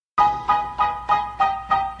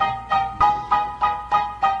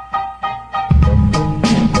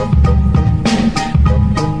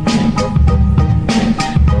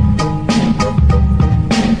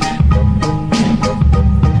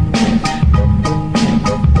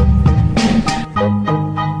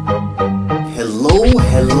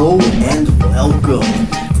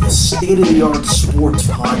State of the Art Sports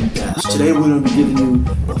Podcast. Today we're going to be giving you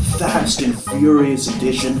the fast and furious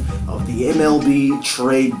edition of the MLB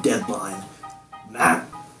trade deadline. Matt,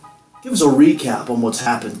 give us a recap on what's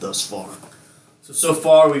happened thus far. So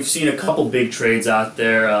far we've seen a couple big trades out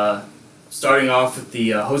there. Starting off with the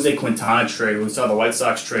Jose Quintana trade. We saw the White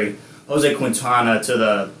Sox trade Jose Quintana to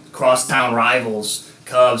the crosstown rivals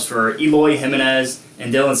Cubs for Eloy Jimenez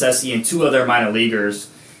and Dylan Cecy and two other minor leaguers.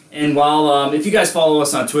 And while if you guys follow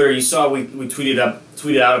us on Twitter, you saw we tweeted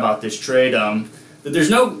out about this trade. That there's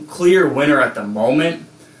no clear winner at the moment,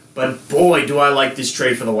 but boy, do I like this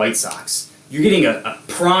trade for the White Sox. You're getting a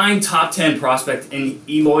prime top 10 prospect in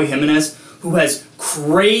Eloy Jimenez who has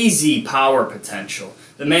crazy power potential.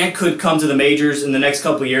 The man could come to the majors in the next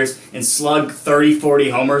couple of years and slug 30, 40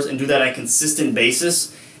 homers and do that on a consistent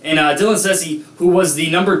basis. And Dylan Cecy, who was the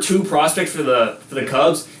number 2 prospect for the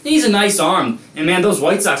Cubs, he's a nice arm. And man, those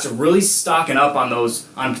White Sox are really stocking up on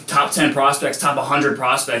top 10 prospects, top 100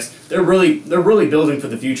 prospects. They're really building for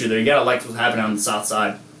the future there. You gotta like what's happening on the South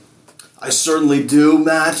Side. I certainly do,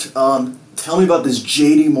 Matt. Tell me about this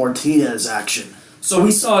JD Martinez action. So we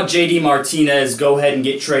saw JD Martinez go ahead and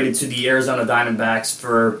get traded to the Arizona Diamondbacks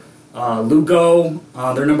for Lugo,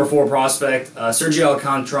 their number 4 prospect, Sergio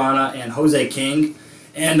Alcantara, and Jose King.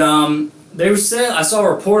 And I saw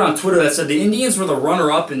a report on Twitter that said the Indians were the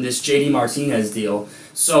runner-up in this JD Martinez deal.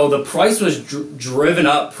 So the price was driven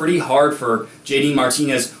up pretty hard for JD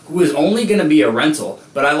Martinez, who is only going to be a rental.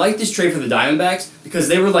 But I like this trade for the Diamondbacks because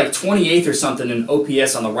they were like 28th or something in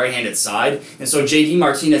OPS on the right-handed side. And so JD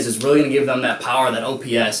Martinez is really going to give them that power, that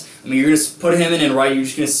OPS. I mean, you're going to put him in right, you're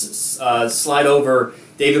just going to slide over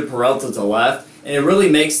David Peralta to left. And it really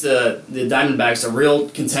makes the Diamondbacks a real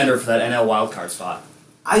contender for that NL wildcard spot.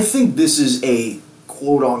 I think this is a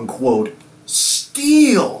quote-unquote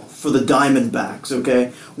steal for the Diamondbacks,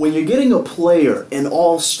 okay? When you're getting a player, an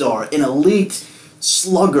all-star, an elite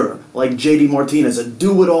slugger like JD Martinez, a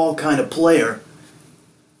do-it-all kind of player,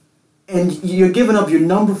 and you're giving up your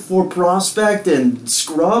number 4 prospect and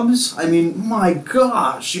scrubs, I mean, my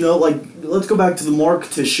gosh, let's go back to the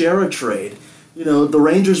Mark Teixeira trade. The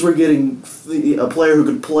Rangers were getting a player who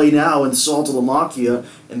could play now in Saltalamacchia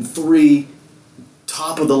and 3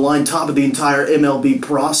 top of the entire MLB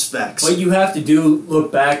prospects. What you have to do, look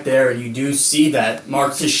back there, and you do see that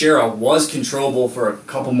Mark Teixeira was controllable for a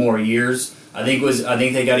couple more years. I think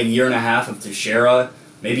they got a year and a half of Teixeira,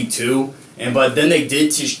 maybe 2. But then they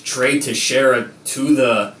did trade Teixeira to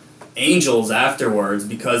the Angels afterwards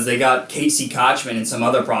because they got Casey Kotchman and some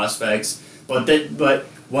other prospects. But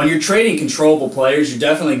when you're trading controllable players, you're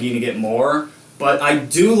definitely going to get more. But I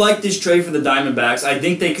do like this trade for the Diamondbacks. I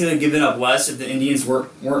think they could have given up less if the Indians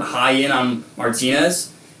weren't high in on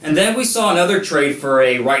Martinez. And then we saw another trade for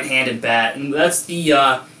a right-handed bat, and that's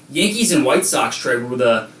the Yankees and White Sox trade, where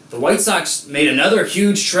the White Sox made another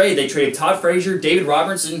huge trade. They traded Todd Frazier, David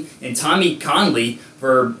Robertson, and Tommy Conley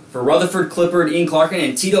for Rutherford Clippard, Ian Clarkin,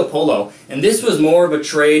 and Tito Polo. And this was more of a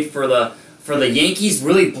trade for the Yankees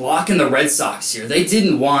really blocking the Red Sox here. They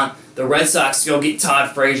didn't want the Red Sox to go get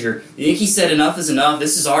Todd Frazier. The Yankees said enough is enough.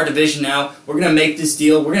 This is our division now. We're going to make this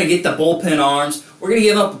deal. We're going to get the bullpen arms. We're going to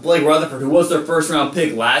give up Blake Rutherford, who was their first-round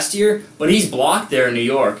pick last year, but he's blocked there in New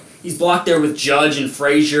York. He's blocked there with Judge and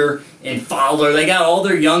Frazier and Fowler. They got all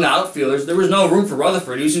their young outfielders. There was no room for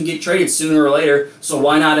Rutherford. He was going to get traded sooner or later, so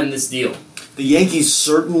why not in this deal? The Yankees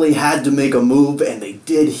certainly had to make a move, and they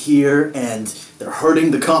did here, and they're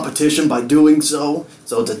hurting the competition by doing so.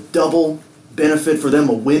 So it's a double benefit for them,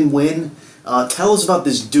 a win-win. Tell us about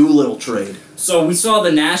this Doolittle trade. So we saw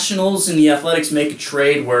the Nationals and the Athletics make a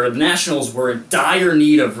trade where the Nationals were in dire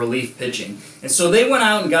need of relief pitching. And so they went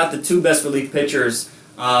out and got the 2 best relief pitchers,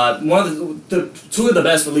 two of the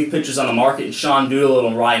best relief pitchers on the market, in Sean Doolittle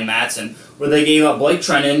and Ryan Matson, where they gave up Blake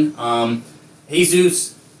Treinen,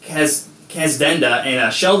 Jesus Casdenda,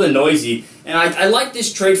 and Sheldon Noisy. And I like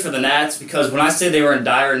this trade for the Nats because when I say they were in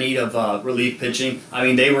dire need of relief pitching, I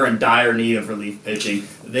mean they were in dire need of relief pitching.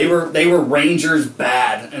 They were Rangers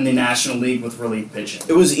bad in the National League with relief pitching.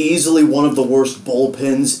 It was easily one of the worst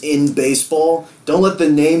bullpens in baseball. Don't let the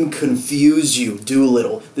name confuse you,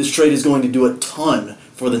 Doolittle. This trade is going to do a ton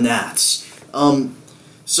for the Nats. I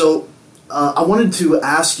wanted to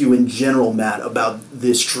ask you in general, Matt, about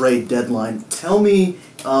this trade deadline. Tell me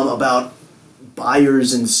about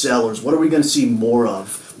buyers and sellers. What are we going to see more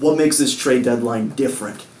of? What makes this trade deadline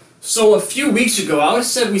different? So a few weeks ago, I would have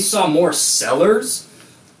said we saw more sellers,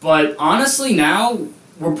 but honestly now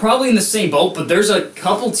we're probably in the same boat, but there's a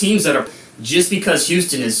couple teams that are, just because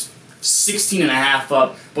Houston is 16 and a half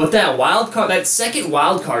up. But that second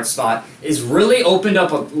wild card spot is really opened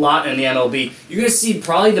up a lot in the MLB. You're going to see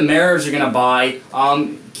probably the Mariners are going to buy.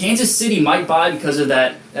 Kansas City might buy because of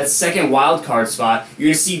that second wild card spot. You're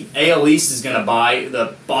going to see AL East is going to buy.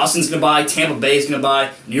 Boston's going to buy. Tampa Bay is going to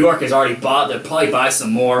buy. New York has already bought. They'll probably buy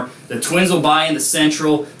some more. The Twins will buy in the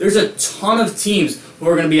Central. There's a ton of teams who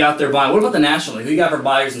are going to be out there buying. What about the National League? Who you got for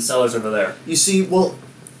buyers and sellers over there? You see, well,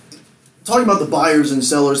 talking about the buyers and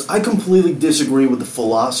sellers, I completely disagree with the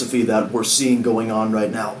philosophy that we're seeing going on right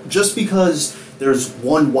now. Just because there's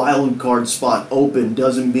one wild card spot open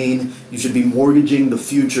doesn't mean you should be mortgaging the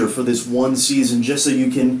future for this one season just so you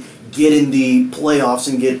can get in the playoffs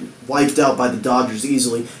and get wiped out by the Dodgers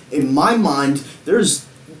easily. In my mind, there's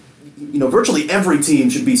virtually every team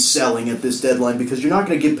should be selling at this deadline because you're not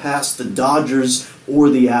going to get past the Dodgers or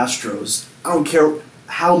the Astros. I don't care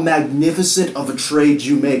how magnificent of a trade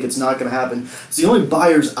you make, it's not going to happen. So the only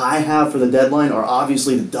buyers I have for the deadline are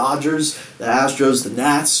obviously the Dodgers, the Astros, the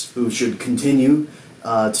Nats, who should continue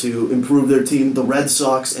to improve their team, the Red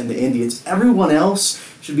Sox, and the Indians. Everyone else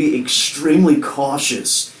should be extremely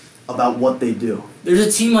cautious about what they do. There's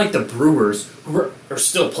a team like the Brewers who are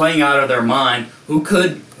still playing out of their mind, who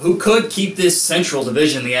could keep this Central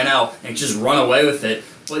Division, the NL, and just run away with it.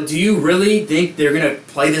 But do you really think they're going to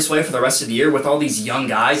play this way for the rest of the year with all these young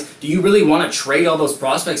guys? Do you really want to trade all those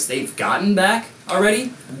prospects they've gotten back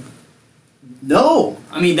already? No.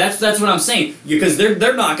 I mean, that's what I'm saying. Because they're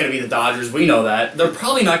not going to be the Dodgers. We know that. They're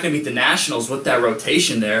probably not going to beat the Nationals with that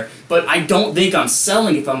rotation there. But I don't think I'm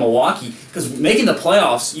selling if I'm Milwaukee. Because making the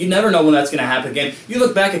playoffs, you never know when that's going to happen again. You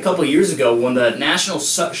look back a couple of years ago when the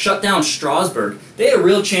Nationals shut down Strasburg. They had a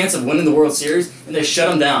real chance of winning the World Series, and they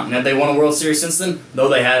shut them down. And have they won a World Series since then? No,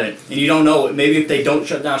 they haven't. And you don't know. Maybe if they don't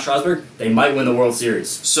shut down Strasburg, they might win the World Series.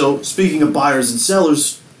 So, speaking of buyers and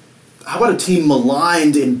sellers, how about a team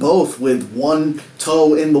maligned in both with one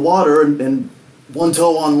toe in the water and one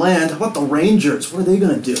toe on land? How about the Rangers? What are they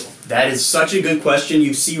going to do? That is such a good question.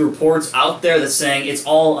 You see reports out there that saying it's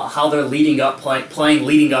all how they're playing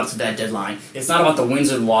leading up to that deadline. It's not about the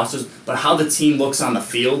wins or the losses, but how the team looks on the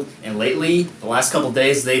field. And lately, the last couple of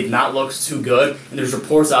days, they've not looked too good. And there's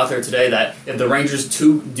reports out there today that if the Rangers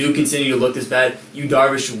do continue to look this bad, Yu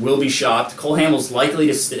Darvish will be shopped. Cole Hamels likely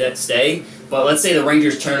to stay. But let's say the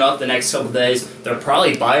Rangers turn up the next couple of days. They're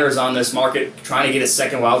probably buyers on this market trying to get a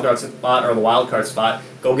second wildcard spot or the wildcard spot.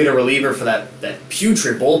 Go get a reliever for that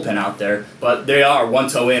putrid bullpen out there. But they are one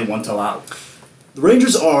toe in, one toe out. The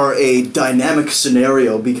Rangers are a dynamic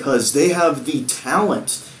scenario because they have the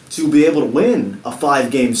talent to be able to win a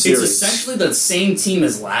 5-game series. It's essentially the same team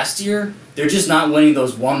as last year. They're just not winning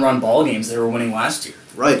those one-run ball games they were winning last year.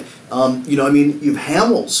 Right. You have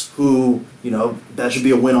Hamels, who, that should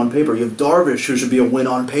be a win on paper. You have Darvish, who should be a win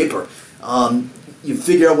on paper. You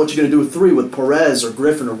figure out what you're going to do with 3 with Perez or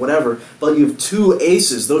Griffin or whatever, but you have 2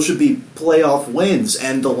 aces. Those should be playoff wins,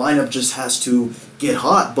 and the lineup just has to get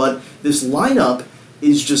hot. But this lineup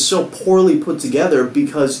is just so poorly put together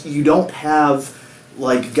because you don't have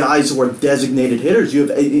guys who are designated hitters. You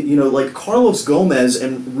have Carlos Gomez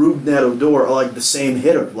and Rougned Odor are the same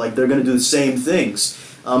hitter. They're going to do the same things.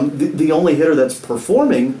 The only hitter that's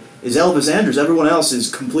performing is Elvis Andrus. Everyone else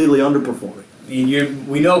is completely underperforming. I mean,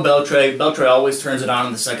 we know Beltre. Beltre always turns it on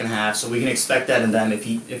in the second half, so we can expect that in them if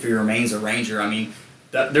he remains a Ranger. I mean,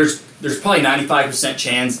 there's probably 95%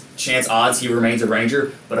 chance odds he remains a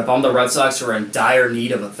Ranger. But if I'm the Red Sox who are in dire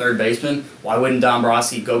need of a third baseman, why wouldn't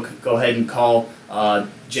Dombrowski go ahead and call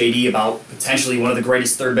JD about potentially one of the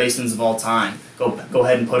greatest third basemen of all time? Go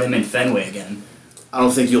ahead and put him in Fenway again. I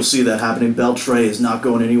don't think you'll see that happening. Beltre is not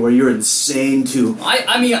going anywhere. You're insane too.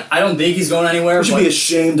 I don't think he's going anywhere. You should be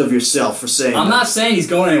ashamed of yourself for saying I'm that. not saying he's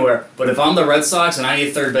going anywhere, but if I'm the Red Sox and I need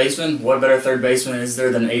a third baseman, what better third baseman is there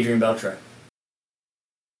than Adrian Beltre?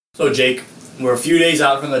 So, Jake, we're a few days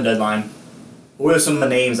out from the deadline. What are some of the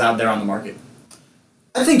names out there on the market?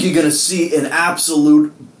 I think you're going to see an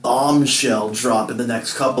absolute bombshell drop in the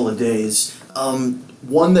next couple of days.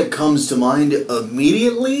 One that comes to mind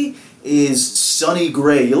immediately is Sonny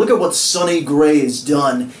Gray. You look at what Sonny Gray has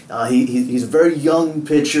done. He's a very young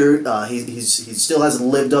pitcher. He still hasn't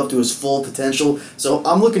lived up to his full potential. So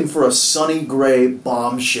I'm looking for a Sonny Gray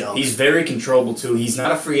bombshell. He's very controllable too. He's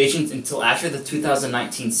not a free agent until after the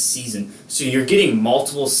 2019 season. So you're getting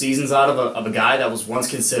multiple seasons out of a guy that was once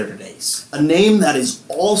considered an ace. A name that is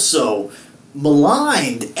also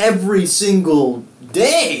maligned every single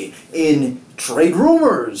day in trade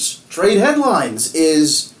rumors, trade headlines,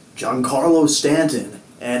 is Giancarlo Stanton,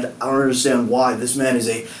 and I don't understand why. This man is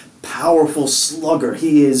a powerful slugger.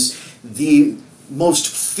 He is the most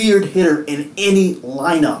feared hitter in any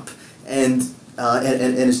lineup, and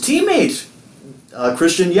and his teammate,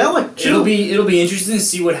 Christian Yelich. It'll be interesting to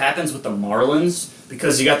see what happens with the Marlins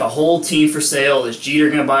because you got the whole team for sale. Is Jeter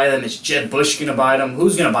going to buy them? Is Jeb Bush going to buy them?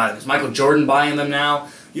 Who's going to buy them? Is Michael Jordan buying them now?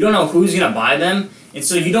 You don't know who's going to buy them, and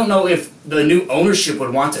so you don't know if the new ownership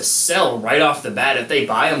would want to sell right off the bat if they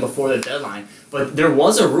buy them before the deadline. But there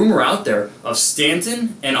was a rumor out there of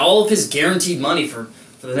Stanton and all of his guaranteed money for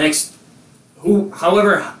the next,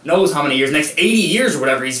 however knows how many years, next 80 years or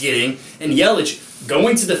whatever he's getting, and Yelich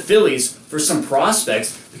going to the Phillies for some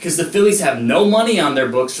prospects because the Phillies have no money on their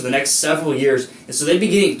books for the next several years, and so they'd be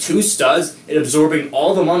getting two studs and absorbing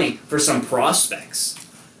all the money for some prospects.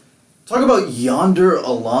 Talk about Yonder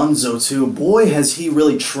Alonso, too. Boy, has he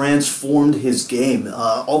really transformed his game.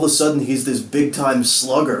 All of a sudden, he's this big-time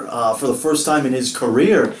slugger. For the first time in his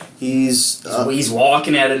career, he's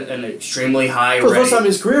walking at an extremely high rate. For the first time in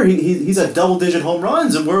his career, he's at double-digit home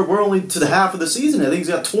runs, and we're only to the half of the season. I think he's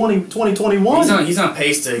got 21. He's on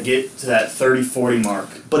pace to get to that 30-40 mark.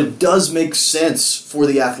 But it does make sense for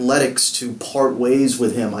the Athletics to part ways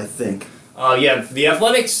with him, I think. Yeah, the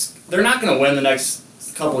Athletics, they're not going to win the next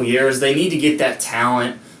couple years. They need to get that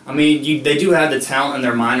talent. I mean, they do have the talent in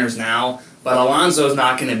their minors now, but Alonso's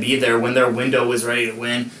not going to be there when their window is ready to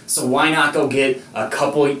win. So why not go get a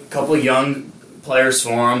couple young players for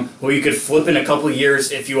them who you could flip in a couple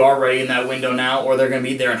years if you are ready in that window now, or they're going to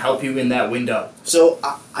be there and help you in that window. So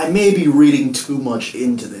I may be reading too much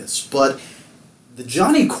into this, but the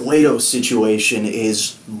Johnny Cueto situation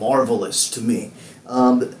is marvelous to me.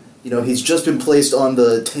 He's just been placed on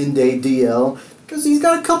the 10-day DL because he's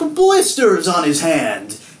got a couple blisters on his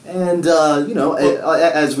hand. And,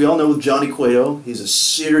 as we all know with Johnny Cueto, he's a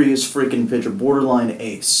serious freaking pitcher, borderline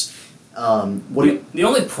ace. The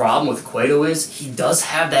only problem with Cueto is he does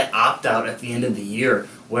have that opt-out at the end of the year,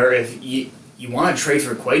 where if you want to trade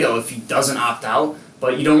for Cueto if he doesn't opt out,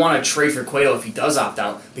 but you don't want to trade for Cueto if he does opt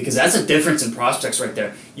out, because that's a difference in prospects right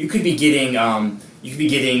there. You could be getting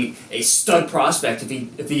a stud prospect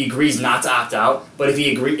if he agrees not to opt out, but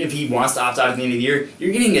if he wants to opt out at the end of the year,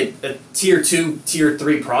 you're getting a tier 2, tier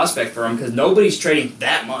 3 prospect for him because nobody's trading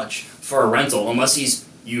that much for a rental unless he's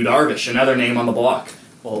Yu Darvish, another name on the block.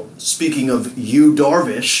 Well, speaking of Yu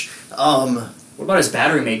Darvish, what about his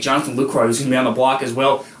battery mate, Jonathan Lucroy, who's going to be on the block as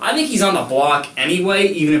well? I think he's on the block anyway,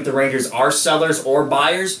 even if the Rangers are sellers or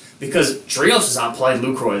buyers, because Trios has outplayed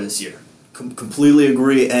Lucroy this year. Completely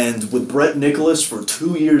agree, and with Brett Nicholas for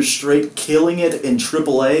 2 years straight killing it in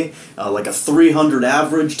AAA, like a 300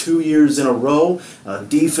 average 2 years in a row,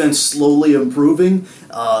 defense slowly improving,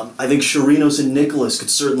 I think Chirinos and Nicholas could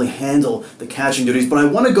certainly handle the catching duties. But I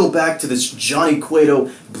want to go back to this Johnny Cueto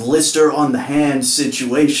blister on the hand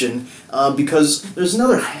situation, because there's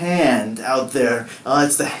another hand out there.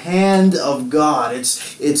 It's the hand of God.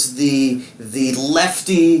 It's the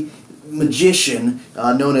lefty magician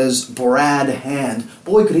known as Brad Hand.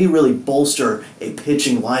 Boy, could he really bolster a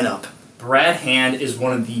pitching lineup. Brad Hand is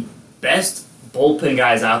one of the best bullpen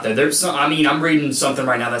guys out there. I'm reading something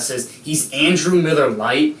right now that says he's Andrew Miller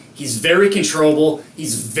light. He's very controllable.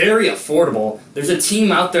 He's very affordable. There's a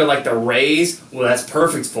team out there like the Rays, well, that's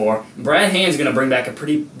perfect for. Brad Hand's going to bring back a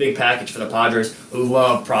pretty big package for the Padres who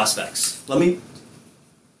love prospects. Let me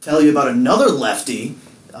tell you about another lefty,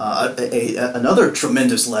 another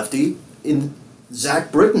tremendous lefty in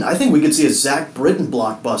Zach Britton. I think we could see a Zach Britton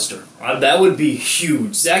blockbuster. That would be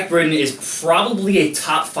huge. Zach Britton is probably a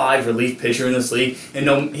top 5 relief pitcher in this league,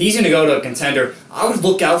 and he's going to go to a contender. I would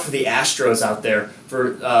look out for the Astros out there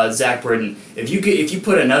for Zach Britton. If you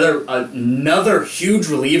put another huge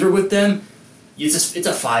reliever with them, it's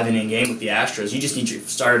a 5-inning game with the Astros. You just need your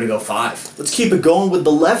starter to go 5. Let's keep it going with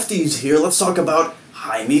the lefties here. Let's talk about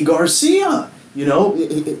Jaime Garcia.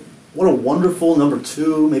 What a wonderful number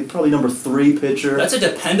 2, maybe probably number 3 pitcher. That's a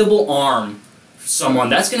dependable arm for someone.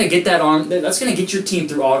 That's going to get that arm. That's going to get your team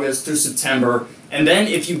through August, through September, and then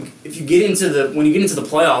when you get into the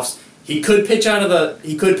playoffs, he could pitch out of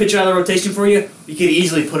the rotation for you. You could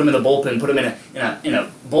easily put him in the bullpen, put him in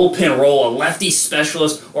a bullpen role, a lefty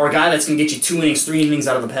specialist, or a guy that's going to get you 2 innings, 3 innings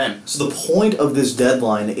out of the pen. So the point of this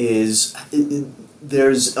deadline is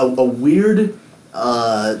there's a weird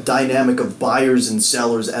dynamic of buyers and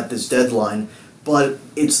sellers at this deadline, but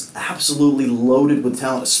it's absolutely loaded with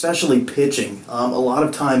talent, especially pitching. A lot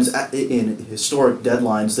of times in historic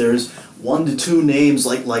deadlines, there's 1 to 2 names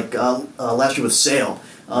like last year with Sale.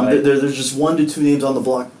 Right. There's just 1 to 2 names on the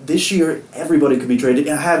block. This year, everybody could be traded,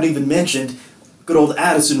 and I haven't even mentioned good old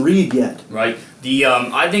Addison Reed yet. Right.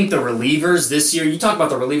 I think the relievers this year, you talk about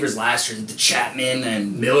the relievers last year, the Chapman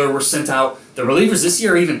and Miller were sent out. The relievers this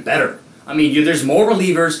year are even better. I mean, there's more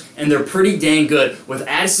relievers, and they're pretty dang good. With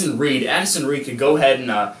Addison Reed could go ahead and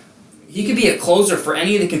he could be a closer for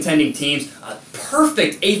any of the contending teams. A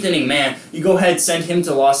perfect eighth-inning man. You go ahead, send him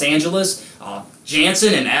to Los Angeles.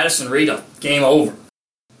 Jansen and Addison Reed, game over.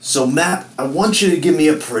 So, Matt, I want you to give me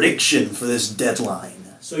a prediction for this deadline.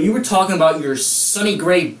 So you were talking about your Sonny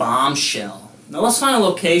Gray bombshell. Now let's find a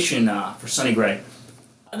location for Sonny Gray.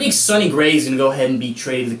 I think Sonny Gray is going to go ahead and be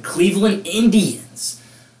traded to the Cleveland Indians.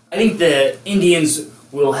 I think the Indians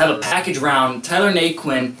will have a package around Tyler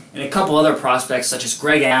Naquin and a couple other prospects such as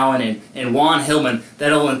Greg Allen and Juan Hillman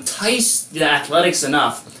that'll entice the Athletics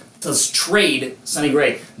enough to trade Sonny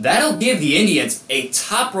Gray. That'll give the Indians a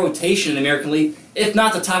top rotation in the American League, if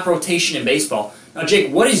not the top rotation in baseball. Now,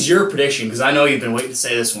 Jake, what is your prediction? Because I know you've been waiting to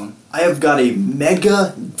say this one. I have got a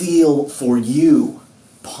mega deal for you,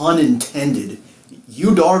 pun intended.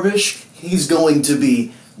 Yu Darvish, he's going to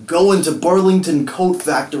be going to Burlington Coat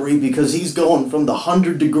Factory because he's going from the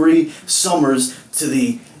 100-degree summers to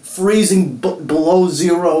the freezing below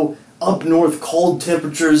zero up north cold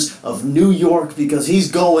temperatures of New York because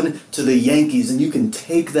he's going to the Yankees, and you can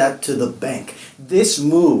take that to the bank. This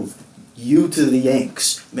move, you to the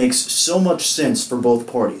Yanks, makes so much sense for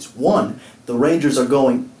both parties. One, the Rangers are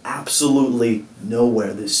going absolutely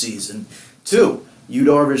nowhere this season. Two, Yu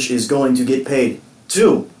Darvish is going to get paid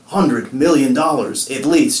 $200 million at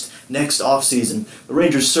least next offseason. The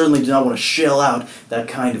Rangers certainly do not want to shell out that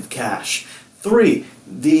kind of cash. Three,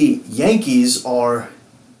 the Yankees are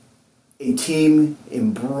a team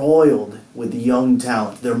embroiled with young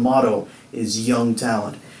talent. Their motto is young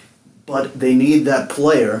talent. But they need that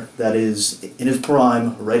player that is in his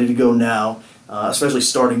prime, ready to go now, especially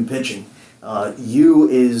starting pitching. Yu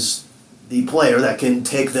is the player that can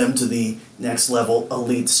take them to the next level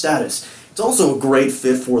elite status. It's also a great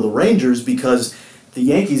fit for the Rangers because the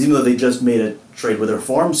Yankees, even though they just made a trade with their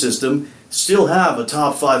farm system, still have a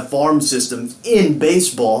top 5 farm system in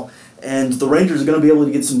baseball. And the Rangers are going to be able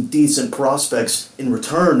to get some decent prospects in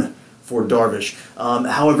return for Darvish.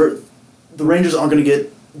 However, the Rangers aren't going to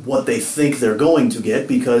get what they think they're going to get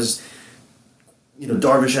because,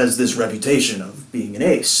 Darvish has this reputation of being an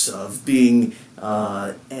ace, of being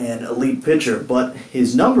an elite pitcher. But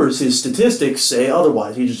his numbers, his statistics say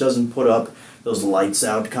otherwise. He just doesn't put up those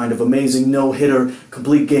lights-out kind of amazing no-hitter,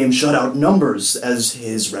 complete game shutout numbers as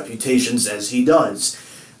his reputation says he does.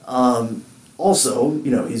 Also,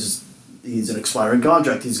 he's an expiring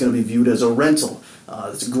contract. He's going to be viewed as a rental.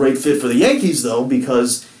 It's a great fit for the Yankees, though,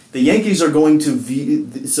 because the Yankees are going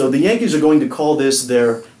to call this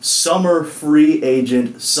their summer free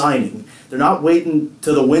agent signing. They're not waiting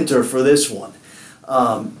to the winter for this one.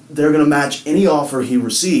 They're going to match any offer he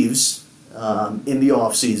receives in the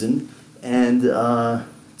offseason, and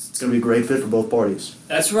it's going to be a great fit for both parties.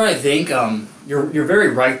 That's what I think. You're very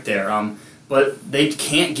right there. But they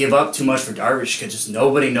can't give up too much for Darvish because just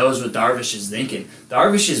nobody knows what Darvish is thinking.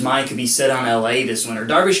 Darvish's mind could be set on L.A. this winter.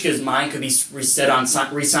 Darvish's mind could be reset on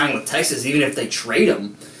re-signing with Texas even if they trade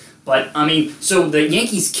him. But, so the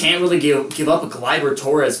Yankees can't really give up a Gleyber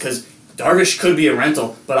Torres because Darvish could be a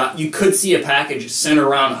rental, but you could see a package centered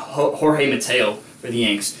around Jorge Mateo for the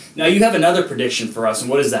Yanks. Now, you have another prediction for us, and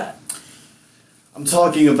what is that? I'm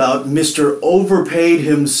talking about Mr. Overpaid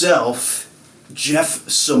himself, Jeff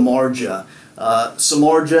Samardzija.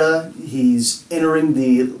 Samardzija, he's entering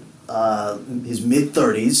his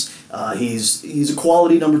mid-30s. He's a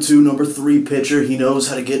quality number 2, number 3 pitcher. He knows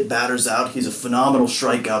how to get batters out. He's a phenomenal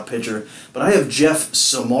strikeout pitcher. But I have Jeff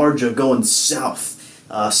Samardzija going South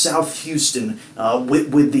Houston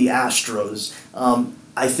with the Astros.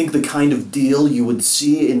 I think the kind of deal you would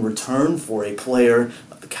see in return for a player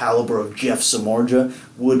of the caliber of Jeff Samardzija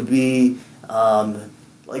would be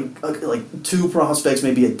like 2 prospects,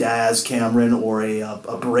 maybe a Daz Cameron or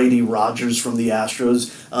a Brady Rogers from the Astros.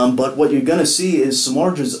 But what you're going to see is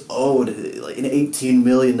Samardzija's owed like an $18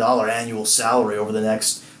 million annual salary over the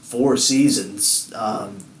next 4 seasons,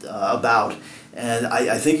 about. And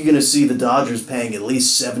I think you're going to see the Dodgers paying at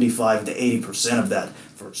least 75 to 80% of that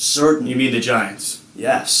for certain. You mean the Giants?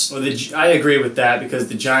 Yes. Well, I agree with that because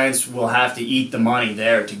the Giants will have to eat the money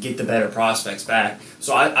there to get the better prospects back.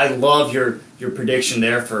 So I love your prediction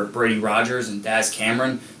there for Brady Rogers and Daz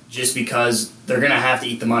Cameron just because they're going to have to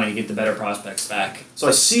eat the money to get the better prospects back. So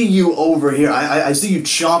I see you over here. I see you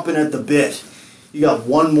chomping at the bit. You got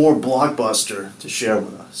one more blockbuster to share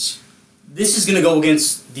with us. This is going to go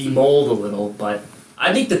against the mold a little, but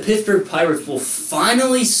I think the Pittsburgh Pirates will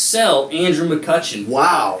finally sell Andrew McCutchen.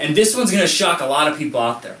 Wow. And this one's going to shock a lot of people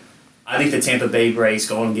out there. I think the Tampa Bay Rays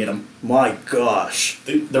go and get him. My gosh.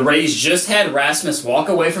 The Rays just had Rasmus walk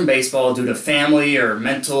away from baseball due to family or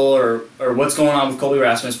mental or what's going on with Colby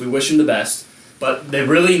Rasmus. We wish him the best. But they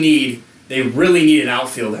really need an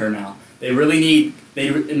outfielder now. They really need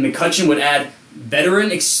And McCutchen would add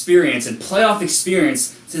veteran experience and playoff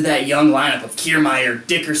experience to that young lineup of Kiermaier,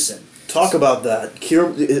 Dickerson. Talk about that.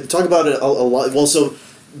 Talk about it a lot. Well, so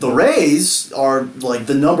the Rays are like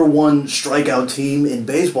the number one strikeout team in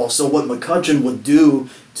baseball. So what McCutchen would do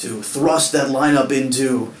to thrust that lineup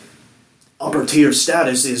into upper tier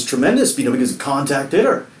status is tremendous, because of contact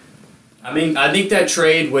hitter. I mean, I think that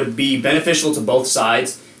trade would be beneficial to both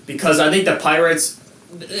sides because I think the Pirates,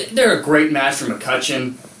 they're a great match for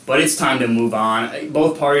McCutchen, but it's time to move on.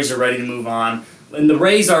 Both parties are ready to move on. And the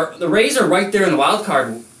Rays are right there in the wild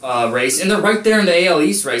card race, and they're right there in the AL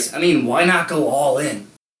East race. I mean, why not go all in?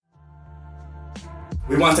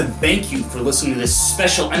 We want to thank you for listening to this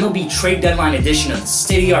special MLB Trade Deadline edition of the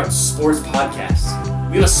State of the Art Sports Podcast.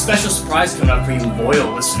 We have a special surprise coming up for you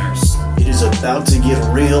loyal listeners. It is about to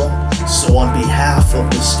get real, so on behalf of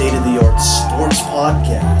the State of the Art Sports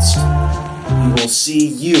Podcast, we will see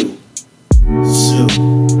you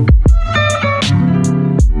soon.